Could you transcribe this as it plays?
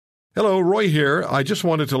Hello, Roy here. I just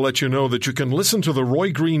wanted to let you know that you can listen to The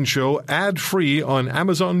Roy Green Show ad-free on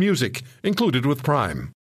Amazon Music, included with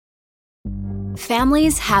Prime.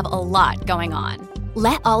 Families have a lot going on.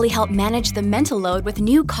 Let Ollie help manage the mental load with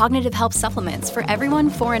new cognitive help supplements for everyone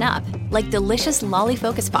 4 and up, like delicious Lolly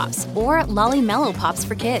Focus Pops or Lolly Mellow Pops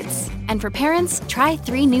for kids. And for parents, try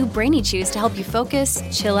 3 new Brainy Chews to help you focus,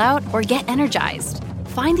 chill out, or get energized.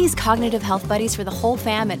 Find these cognitive health buddies for the whole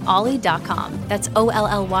fam at ollie.com. That's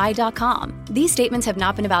OLLY.com. These statements have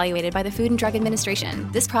not been evaluated by the Food and Drug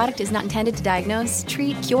Administration. This product is not intended to diagnose,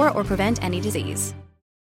 treat, cure, or prevent any disease.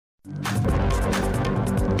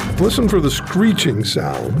 Listen for the screeching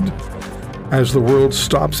sound as the world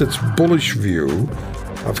stops its bullish view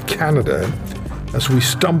of Canada as we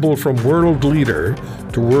stumble from world leader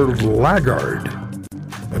to world laggard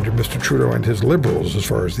under Mr. Trudeau and his Liberals as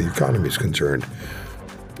far as the economy is concerned.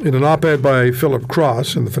 In an op-ed by Philip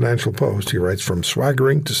Cross in the Financial Post, he writes, "From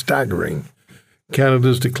swaggering to staggering,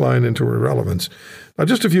 Canada's decline into irrelevance." Now,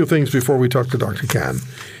 just a few things before we talk to Dr. Can.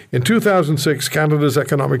 In 2006, Canada's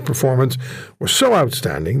economic performance was so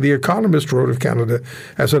outstanding, The Economist wrote of Canada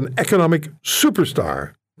as an economic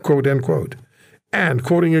superstar, quote, end quote. And,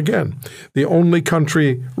 quoting again, the only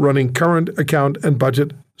country running current account and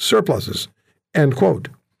budget surpluses, end quote.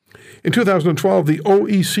 In 2012, the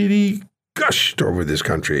OECD gushed over this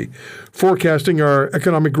country, forecasting our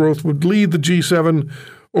economic growth would lead the G7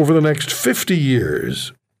 over the next 50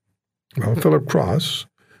 years. Well, Philip Cross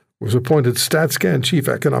was appointed StatsCan chief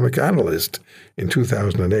economic analyst in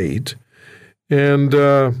 2008, and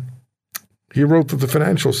he wrote that the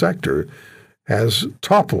financial sector has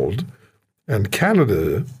toppled, and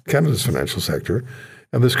Canada's financial sector,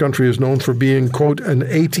 and this country is known for being, quote, an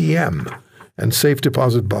ATM and safe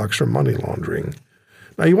deposit box for money laundering.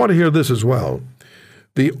 Now, you want to hear this as well.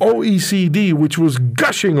 The OECD, which was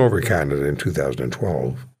gushing over Canada in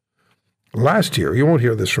 2012, last year, you won't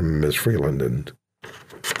hear this from Ms. Freeland and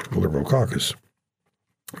the Liberal caucus.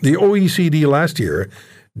 The OECD last year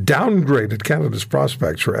downgraded Canada's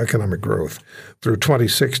prospects for economic growth through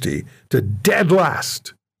 2060 to dead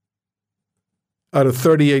last out of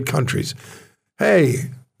 38 countries.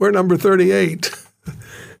 Hey, we're number 38.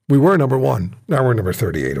 We were number 1. Now we're number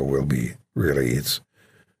 38, or will be, really.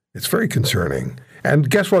 It's very concerning. And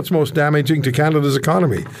guess what's most damaging to Canada's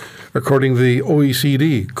economy? According to the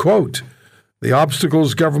OECD, quote, "The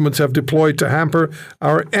obstacles governments have deployed to hamper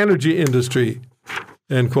our energy industry,"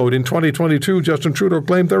 end quote. In 2022, Justin Trudeau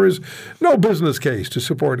claimed there is no business case to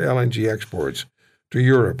support LNG exports to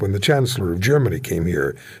Europe when the Chancellor of Germany came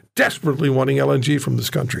here, desperately wanting LNG from this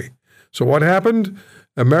country. So what happened?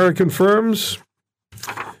 American firms,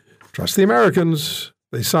 trust the Americans,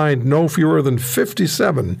 they signed no fewer than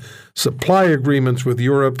 57 supply agreements with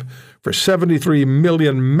Europe for 73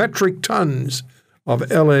 million metric tons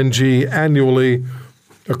of LNG annually,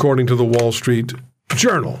 according to the Wall Street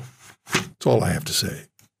Journal. That's all I have to say.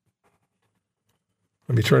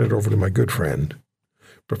 Let me turn it over to my good friend,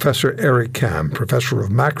 Professor Eric Kam, Professor of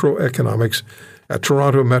Macroeconomics at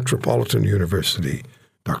Toronto Metropolitan University.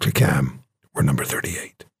 Dr. Kam, we're number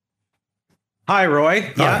 38. Hi, Roy.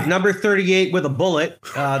 Hi. Yeah, number 38 with a bullet.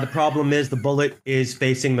 The problem is the bullet is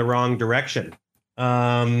facing the wrong direction.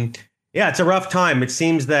 Yeah, it's a rough time. It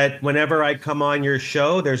seems that whenever I come on your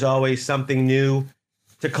show, there's always something new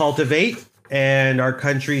to cultivate, and our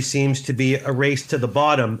country seems to be a race to the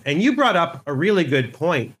bottom. And you brought up a really good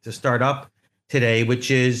point to start up today,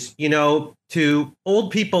 which is, to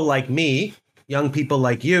old people like me, young people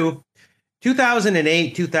like you,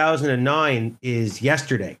 2008, 2009 is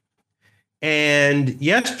yesterday. And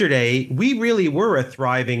yesterday, we really were a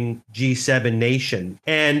thriving G7 nation.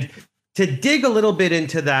 And to dig a little bit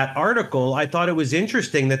into that article, I thought it was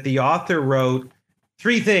interesting that the author wrote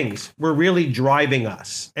 3 things were really driving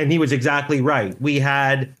us. And he was exactly right. We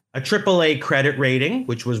had a AAA credit rating,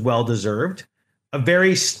 which was well-deserved, a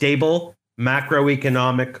very stable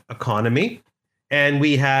macroeconomic economy, and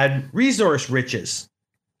we had resource riches.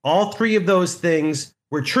 All 3 of those things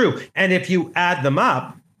were true. And if you add them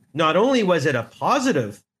up, not only was it a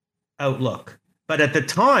positive outlook, but at the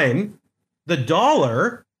time, the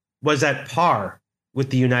dollar was at par with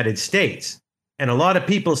the United States. And a lot of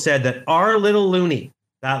people said that our little loonie,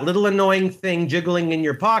 that little annoying thing jiggling in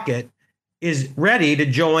your pocket, is ready to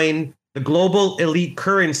join the global elite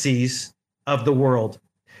currencies of the world.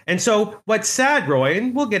 And so what's sad, Roy,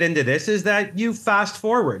 and we'll get into this, is that you fast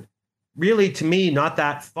forward, really, to me, not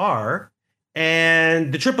that far,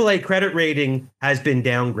 and the AAA credit rating has been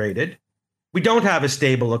downgraded. We don't have a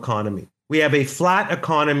stable economy. We have a flat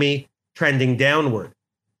economy trending downward.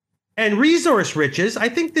 And resource riches, I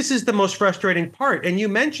think this is the most frustrating part, and you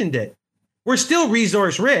mentioned it. We're still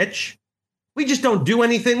resource rich. We just don't do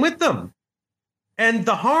anything with them. And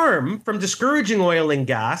the harm from discouraging oil and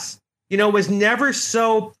gas, was never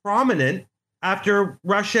so prominent after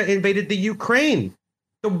Russia invaded the Ukraine.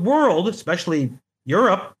 The world, especially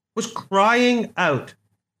Europe, was crying out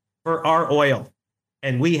for our oil.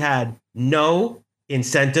 And we had no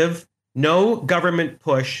incentive, no government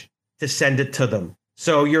push to send it to them.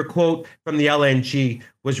 So your quote from the LNG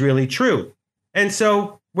was really true. And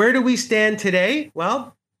so where do we stand today?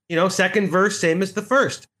 Well, second verse, same as the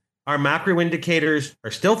first. Our macro indicators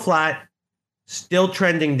are still flat, still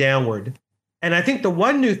trending downward. And I think the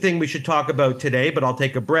one new thing we should talk about today, but I'll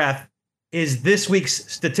take a breath, is this week's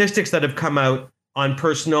statistics that have come out on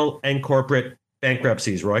personal and corporate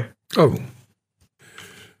bankruptcies, Roy. Oh,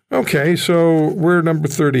 okay. So we're number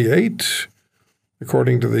 38,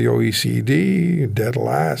 according to the OECD, dead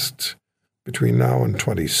last between now and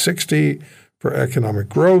 2060 for economic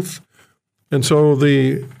growth. And so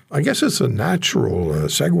I guess it's a natural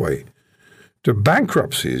segue to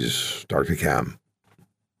bankruptcies, Dr. Cam.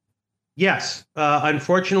 Yes.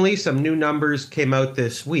 Unfortunately, some new numbers came out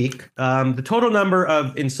this week. The total number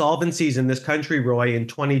of insolvencies in this country, Roy, in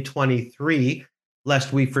 2023,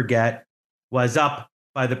 lest we forget, was up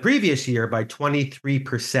by the previous year by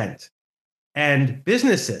 23%. And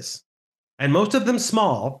businesses, and most of them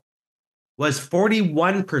small, was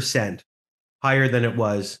 41% higher than it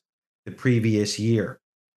was the previous year.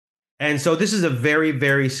 And so this is a very,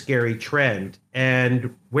 very scary trend.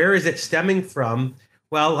 And where is it stemming from?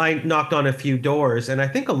 Well, I knocked on a few doors, and I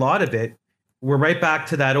think a lot of it, we're right back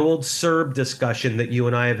to that old CERB discussion that you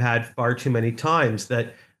and I have had far too many times,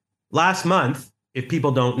 that last month, if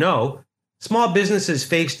people don't know, small businesses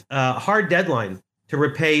faced a hard deadline to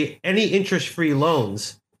repay any interest-free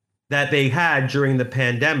loans that they had during the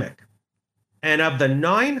pandemic. And of the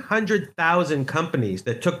 900,000 companies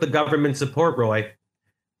that took the government support, Roy,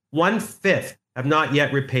 1/5 have not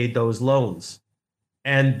yet repaid those loans.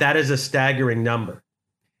 And that is a staggering number.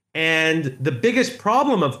 And the biggest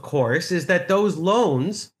problem, of course, is that those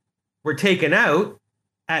loans were taken out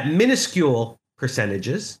at minuscule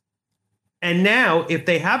percentages. And now, if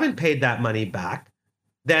they haven't paid that money back,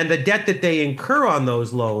 then the debt that they incur on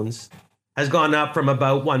those loans has gone up from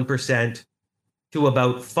about 1% to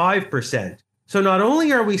about 5%. So not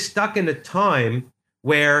only are we stuck in a time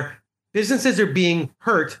where businesses are being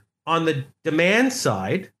hurt on the demand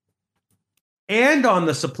side and on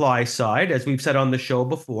the supply side, as we've said on the show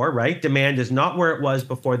before, right? Demand is not where it was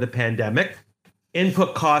before the pandemic.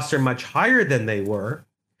 Input costs are much higher than they were.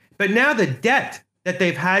 But now the debt that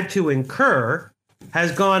they've had to incur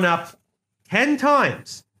has gone up 10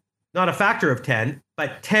 times, not a factor of 10,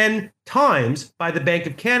 but 10 times by the Bank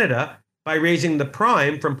of Canada by raising the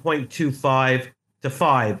prime from 0.25 to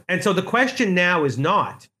 5. And so the question now is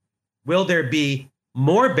not, will there be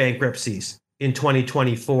more bankruptcies in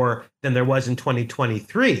 2024 than there was in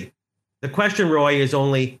 2023? The question, Roy, is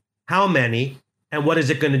only how many and what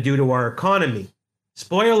is it going to do to our economy?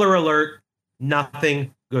 Spoiler alert,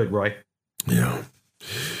 nothing good, Roy. Yeah.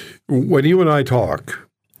 When you and I talk,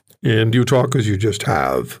 and you talk as you just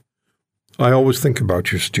have, I always think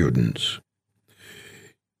about your students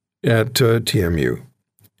at TMU.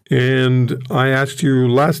 And I asked you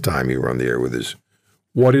last time you were on the air with us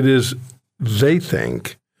what it is they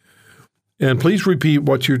think. And please repeat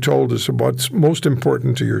what you told us about what's most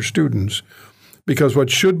important to your students, because what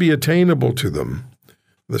should be attainable to them,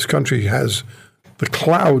 this country has the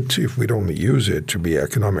clout, if we'd only use it, to be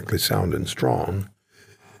economically sound and strong.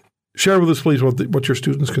 Share with us, please, what your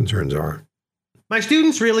students' concerns are. My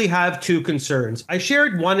students really have two concerns. I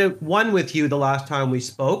shared one with you the last time we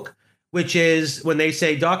spoke, which is when they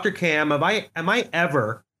say, Dr. Cam, am I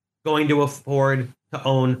ever going to afford to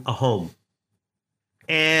own a home?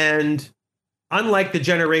 And unlike the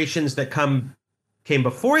generations that came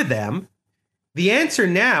before them, the answer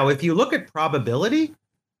now, if you look at probability,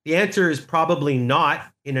 the answer is probably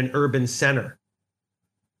not in an urban center.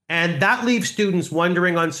 And that leaves students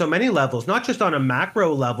wondering on so many levels, not just on a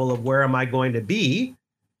macro level of where am I going to be,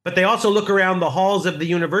 but they also look around the halls of the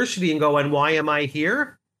university and go, and why am I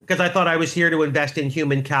here? Because I thought I was here to invest in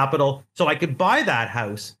human capital so I could buy that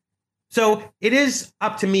house. So it is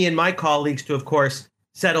up to me and my colleagues to, of course,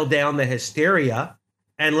 settle down the hysteria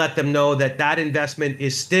and let them know that that investment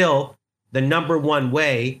is still the number one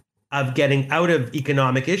way of getting out of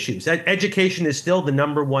economic issues. Education is still the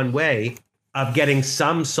number one way of getting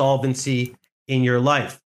some solvency in your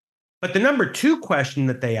life. But the number two question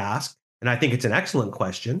that they ask, and I think it's an excellent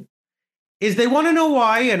question, is they want to know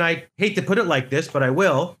why, and I hate to put it like this, but I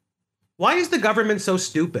will, why is the government so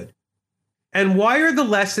stupid? And why are the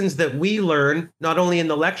lessons that we learn, not only in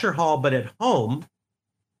the lecture hall, but at home,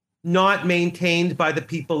 not maintained by the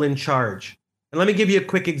people in charge? And let me give you a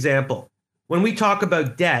quick example. When we talk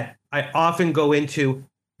about debt, I often go into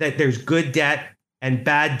that there's good debt and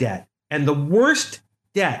bad debt. And the worst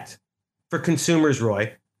debt for consumers,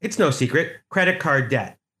 Roy, it's no secret, credit card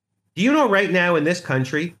debt. Do you know right now in this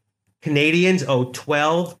country, Canadians owe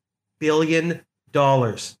 $12 billion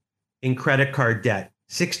in credit card debt,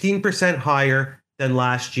 16% higher than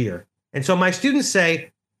last year. And so my students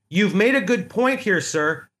say, you've made a good point here,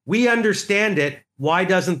 sir. We understand it. Why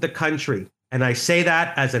doesn't the country? And I say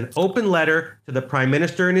that as an open letter to the Prime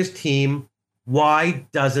Minister and his team. Why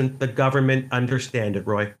doesn't the government understand it,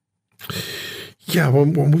 Roy? Yeah,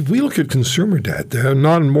 when we look at consumer debt, the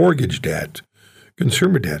non-mortgage debt,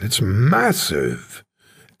 consumer debt, it's massive,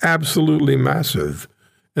 absolutely massive.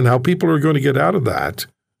 And how people are going to get out of that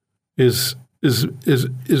is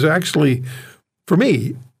actually, for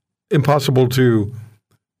me, impossible to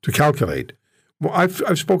calculate. Well,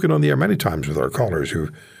 I've spoken on the air many times with our callers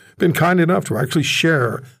who've been kind enough to actually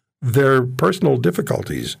share their personal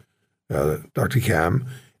difficulties, Dr. Cam,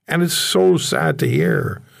 and it's so sad to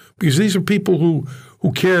hear because these are people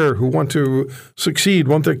who care, who want to succeed,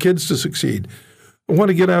 want their kids to succeed, want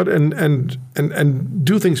to get out and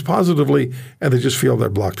do things positively, and they just feel they're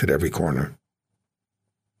blocked at every corner.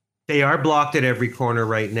 They are blocked at every corner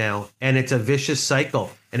right now, and it's a vicious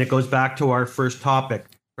cycle. And it goes back to our first topic,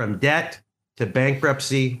 from debt to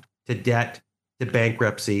bankruptcy to debt to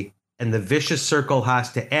bankruptcy, and the vicious circle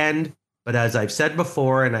has to end. But as I've said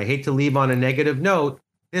before, and I hate to leave on a negative note,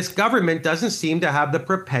 this government doesn't seem to have the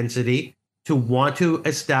propensity to want to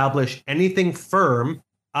establish anything firm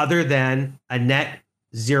other than a net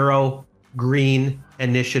zero green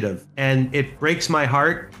initiative. And it breaks my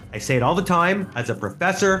heart. I say it all the time as a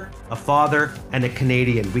professor, a father, and a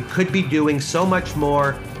Canadian. We could be doing so much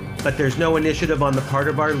more, but there's no initiative on the part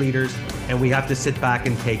of our leaders, and we have to sit back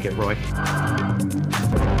and take it, Roy.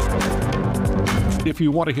 If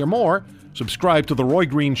you want to hear more, subscribe to The Roy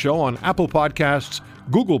Green Show on Apple Podcasts,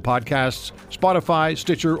 Google Podcasts, Spotify,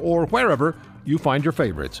 Stitcher, or wherever you find your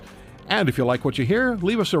favorites. And if you like what you hear,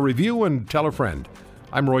 leave us a review and tell a friend.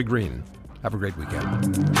 I'm Roy Green. Have a great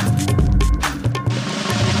weekend.